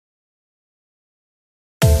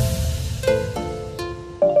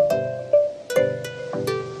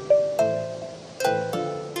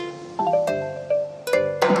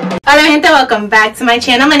Hola gente, welcome back to my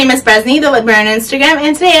channel. My name is Bresney, the Lookbook on Instagram,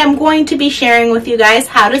 and today I'm going to be sharing with you guys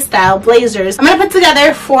how to style blazers. I'm going to put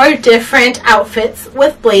together 4 different outfits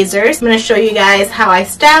with blazers. I'm going to show you guys how I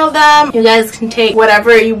style them. You guys can take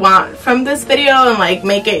whatever you want from this video and like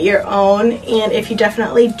make it your own, and if you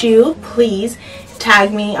definitely do, please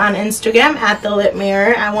tag me on Instagram at the Lit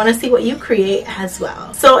Mirror. I want to see what you create as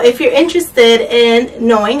well. So if you're interested in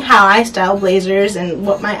knowing how I style blazers and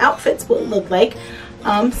what my outfits will look like,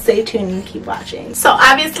 stay tuned and keep watching. So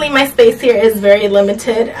obviously my space here is very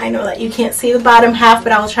limited. I know that you can't see the bottom half,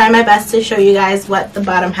 but I will try my best to show you guys what the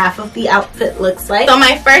bottom half of the outfit looks like. So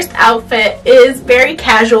my first outfit is very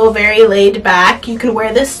casual, very laid back. You can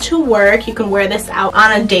wear this to work. You can wear this out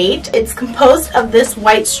on a date. It's composed of this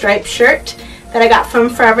white striped shirt that I got from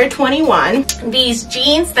Forever 21, these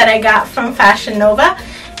jeans that I got from Fashion Nova,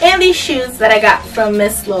 and these shoes that I got from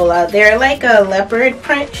Miss Lola. They're like a leopard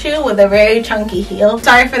print shoe with a very chunky heel.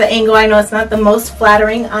 Sorry for the angle, I know it's not the most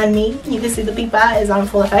flattering on me. You can see the pipa is on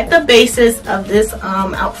full effect. The basis of this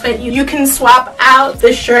outfit, you can swap out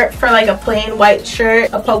the shirt for like a plain white shirt,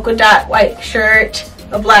 a polka dot white shirt,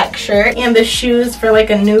 a black shirt, and the shoes for like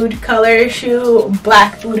a nude color shoe.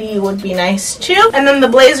 Black booty would be nice too. And then the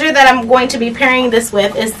blazer that I'm going to be pairing this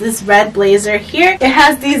with is this red blazer here. It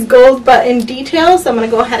has these gold button details, so I'm gonna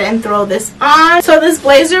go ahead and throw this on. So this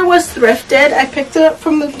blazer was thrifted. I picked it up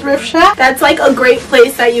from the thrift shop. That's like a great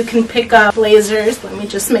place that you can pick up blazers. Let me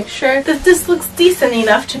just make sure that this looks decent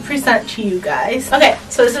enough to present to you guys. Okay,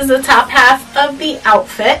 so this is the top half of the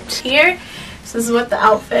outfit here. This is what the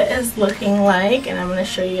outfit is looking like, and I'm going to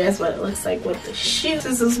show you guys what it looks like with the shoes.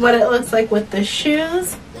 This is what it looks like with the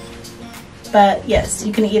shoes. But yes,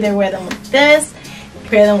 you can either wear them with this,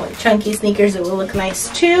 pair them with chunky sneakers, it will look nice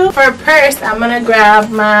too. For a purse, I'm going to grab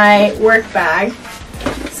my work bag.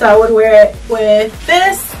 So I would wear it with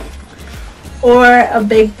this or a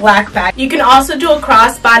big black bag. You can also do a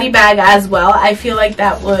crossbody bag as well. I feel like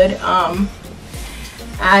that would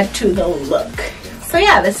add to the look. So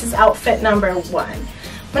yeah, this is outfit number 1. I'm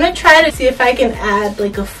gonna try to see if I can add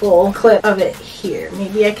like a full clip of it here.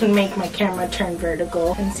 Maybe I can make my camera turn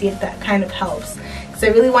vertical and see if that kind of helps. Because I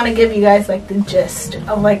really want to give you guys like the gist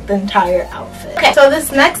of like the entire outfit. Okay, so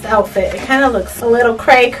this next outfit, it kind of looks a little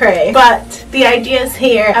cray-cray, but the idea is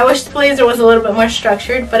here. I wish the blazer was a little bit more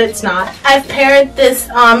structured, but it's not. I've paired this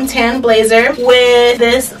tan blazer with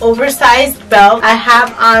this oversized belt. I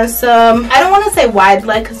have on some, I don't want to say wide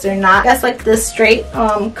leg because they're not. That's like this straight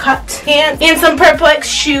cut pants and some perplex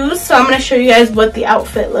shoes. So I'm going to show you guys what the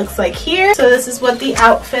outfit looks like here. So this is what the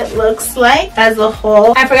outfit looks like as a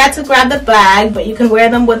whole. I forgot to grab the bag, but you can wear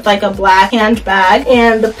them with like a black handbag,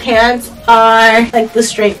 and the pants are like the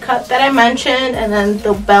straight cut that I mentioned, and then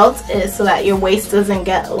the belt is so that your waist doesn't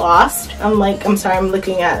get lost. I'm sorry, I'm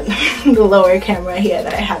looking at the lower camera here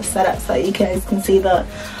that I have set up so you guys can see the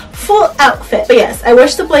full outfit. But yes, I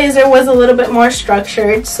wish the blazer was a little bit more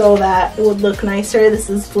structured so that it would look nicer. This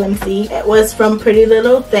is flimsy. It was from Pretty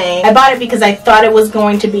Little Thing. I bought it because I thought it was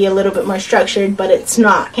going to be a little bit more structured, but it's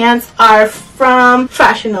not. Pants are from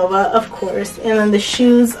Fashion Nova, of course, and then the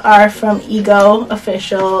shoes are from Ego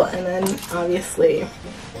Official, and then obviously,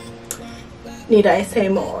 need I say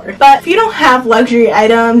more? But if you don't have luxury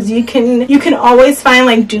items, you can always find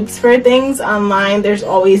like dupes for things online. There's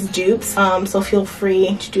always dupes, so feel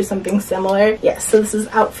free to do something similar. Yes, so this is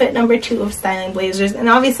outfit number 2 of styling blazers, and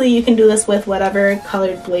obviously you can do this with whatever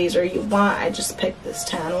colored blazer you want. I just picked this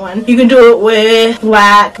tan one. You can do it with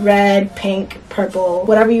black, red, pink, purple,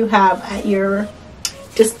 whatever you have at your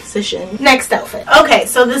disposition. Next outfit. Okay,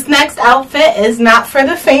 so this next outfit is not for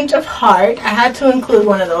the faint of heart. I had to include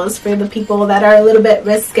one of those for the people that are a little bit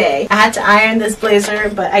risque. I had to iron this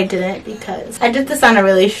blazer, but I didn't because I did this on a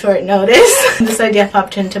really short notice. This idea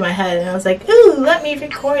popped into my head and I was like, ooh, let me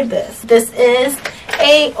record this. This is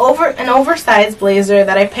an oversized blazer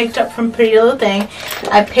that I picked up from Pretty Little Thing.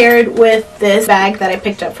 I paired with this bag that I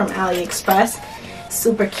picked up from AliExpress.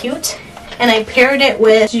 Super cute. And I paired it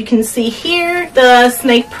with, as you can see here, the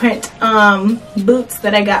snake print boots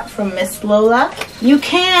that I got from Miss Lola. You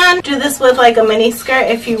can do this with like a mini skirt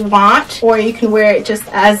if you want, or you can wear it just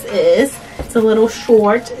as is. It's a little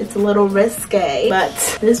short, it's a little risque, but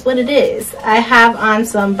this is what it is. I have on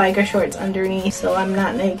some biker shorts underneath, so I'm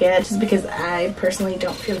not naked just because I personally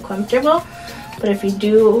don't feel comfortable. But if you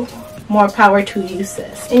do, more power to you,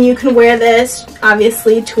 sis. And you can wear this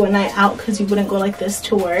obviously to a night out because you wouldn't go like this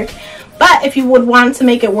to work. But if you would want to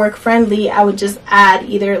make it work friendly, I would just add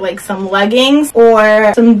either like some leggings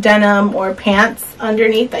or some denim or pants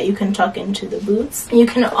underneath that you can tuck into the boots. You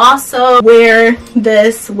can also wear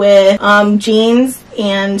this with jeans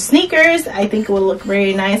and sneakers. I think it will look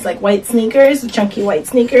very nice, like white sneakers, chunky white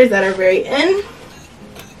sneakers that are very in.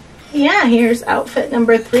 Yeah, here's outfit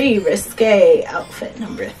number 3, risque outfit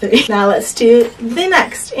number 3. Now let's do the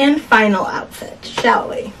next and final outfit, shall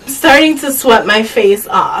we? I'm starting to sweat my face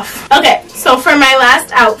off. Okay, so for my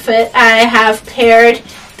last outfit, I have paired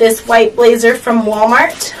this white blazer from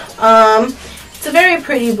Walmart. It's a very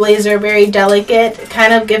pretty blazer, very delicate. It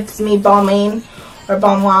kind of gives me Balmain or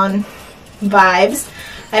Balmain vibes.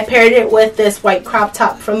 I paired it with this white crop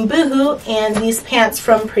top from Boohoo and these pants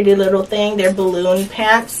from Pretty Little Thing. They're balloon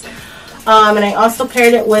pants. And I also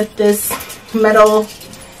paired it with this metal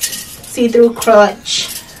see-through crotch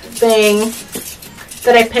thing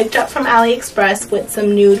that I picked up from AliExpress with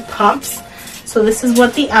some nude pumps. So this is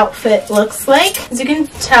what the outfit looks like. As you can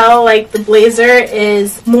tell, like, the blazer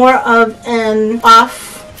is more of an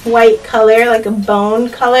off-white color, like a bone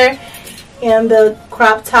color. And the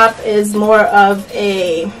crop top is more of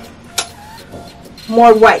a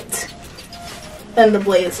more white than the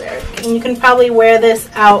blazer. And you can probably wear this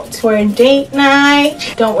out for a date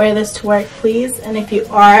night. Don't wear this to work, please. And if you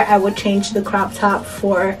are, I would change the crop top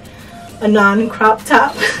for a non-crop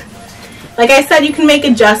top. Like I said, you can make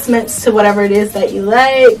adjustments to whatever it is that you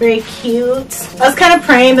like. Very cute. I was kind of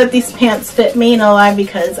praying that these pants fit me, no lie,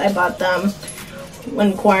 because I bought them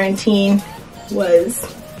when quarantine was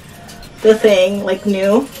the thing, like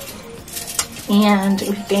new, and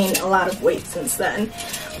we've gained a lot of weight since then,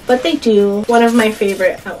 but they do. One of my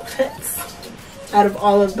favorite outfits out of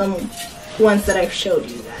all of them ones that I've showed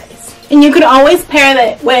you guys. And you could always pair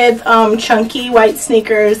that with chunky white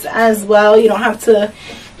sneakers as well. You don't have to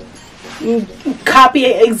copy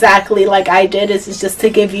it exactly like I did. This is just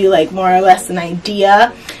to give you like more or less an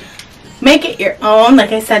idea. Make it your own.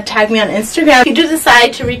 Like I said, tag me on Instagram if you do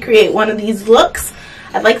decide to recreate one of these looks.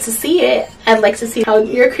 I'd like to see it. I'd like to see how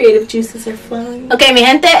your creative juices are flowing. Okay, mi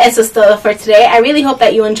gente, eso es todo for today. I really hope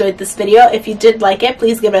that you enjoyed this video. If you did like it,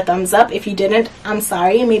 please give it a thumbs up. If you didn't, I'm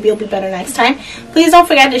sorry. Maybe it'll be better next time. Please don't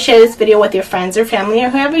forget to share this video with your friends or family or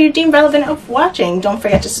whoever you deem relevant of watching. Don't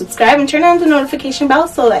forget to subscribe and turn on the notification bell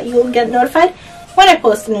so that you will get notified when I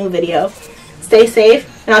post a new video. Stay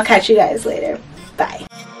safe, and I'll catch you guys later. Bye.